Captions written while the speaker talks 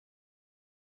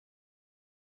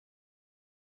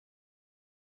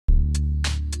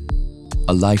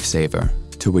a lifesaver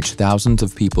to which thousands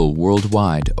of people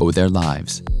worldwide owe their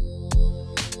lives.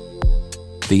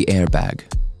 The airbag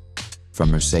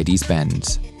from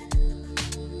Mercedes-Benz.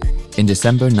 In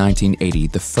December 1980,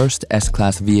 the first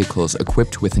S-Class vehicles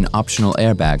equipped with an optional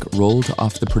airbag rolled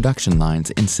off the production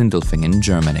lines in Sindelfingen,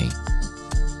 Germany.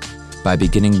 By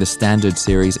beginning the standard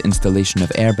series installation of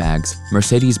airbags,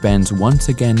 Mercedes-Benz once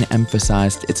again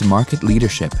emphasized its market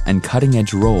leadership and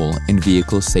cutting-edge role in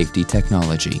vehicle safety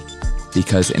technology.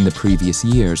 Because in the previous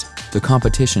years, the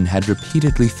competition had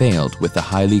repeatedly failed with the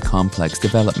highly complex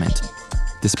development,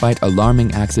 despite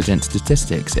alarming accident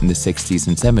statistics in the 60s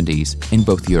and 70s in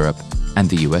both Europe and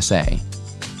the USA.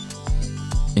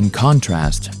 In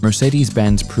contrast,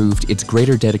 Mercedes-Benz proved its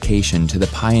greater dedication to the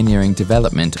pioneering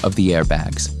development of the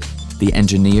airbags. The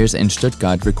engineers in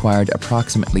Stuttgart required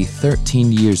approximately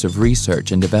 13 years of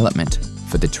research and development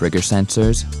for the trigger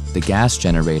sensors, the gas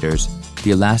generators,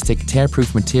 the elastic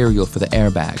tear-proof material for the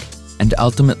airbag, and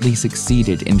ultimately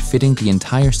succeeded in fitting the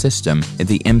entire system in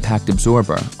the impact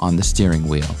absorber on the steering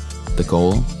wheel. The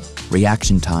goal?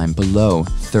 Reaction time below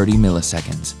 30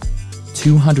 milliseconds.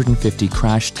 250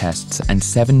 crash tests and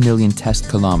 7 million test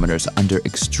kilometers under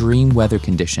extreme weather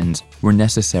conditions were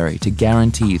necessary to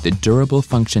guarantee the durable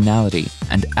functionality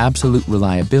and absolute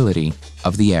reliability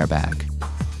of the airbag.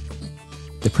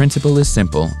 The principle is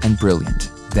simple and brilliant,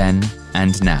 then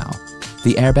and now.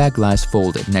 The airbag lies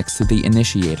folded next to the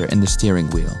initiator in the steering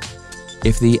wheel.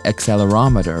 If the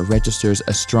accelerometer registers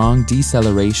a strong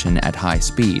deceleration at high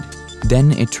speed,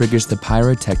 then it triggers the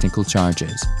pyrotechnical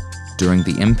charges. During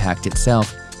the impact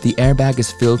itself, the airbag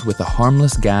is filled with a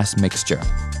harmless gas mixture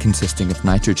consisting of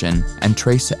nitrogen and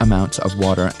trace amounts of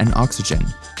water and oxygen.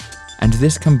 And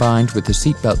this, combined with the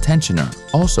seatbelt tensioner,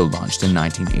 also launched in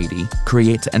 1980,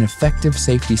 creates an effective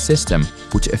safety system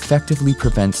which effectively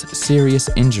prevents serious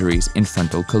injuries in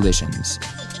frontal collisions.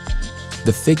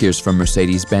 The figures from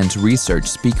Mercedes-Benz research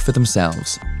speak for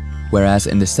themselves. Whereas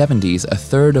in the 70s, a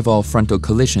third of all frontal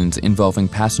collisions involving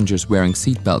passengers wearing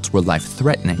seatbelts were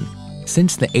life-threatening,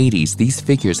 since the 80s these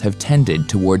figures have tended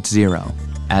towards zero,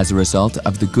 as a result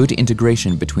of the good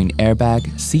integration between airbag,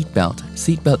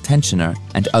 seatbelt tensioner,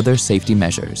 and other safety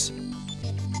measures.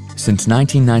 Since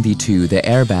 1992, the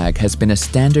airbag has been a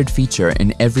standard feature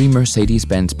in every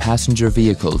Mercedes-Benz passenger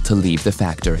vehicle to leave the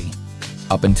factory.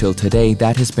 Up until today,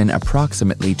 that has been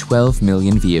approximately 12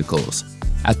 million vehicles.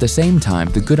 At the same time,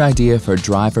 the good idea for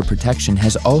driver protection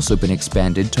has also been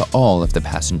expanded to all of the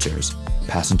passengers.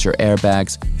 Passenger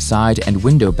airbags, side and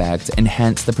window bags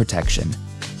enhance the protection.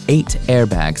 8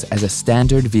 airbags as a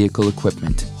standard vehicle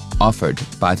equipment, offered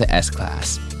by the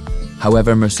S-Class.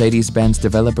 However, Mercedes-Benz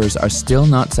developers are still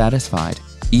not satisfied,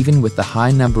 even with the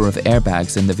high number of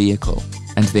airbags in the vehicle,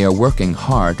 and they are working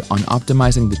hard on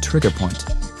optimizing the trigger point,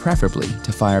 preferably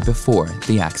to fire before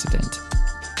the accident.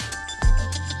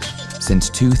 Since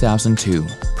 2002,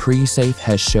 Pre-Safe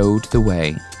has showed the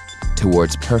way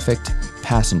towards perfect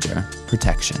passenger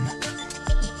protection.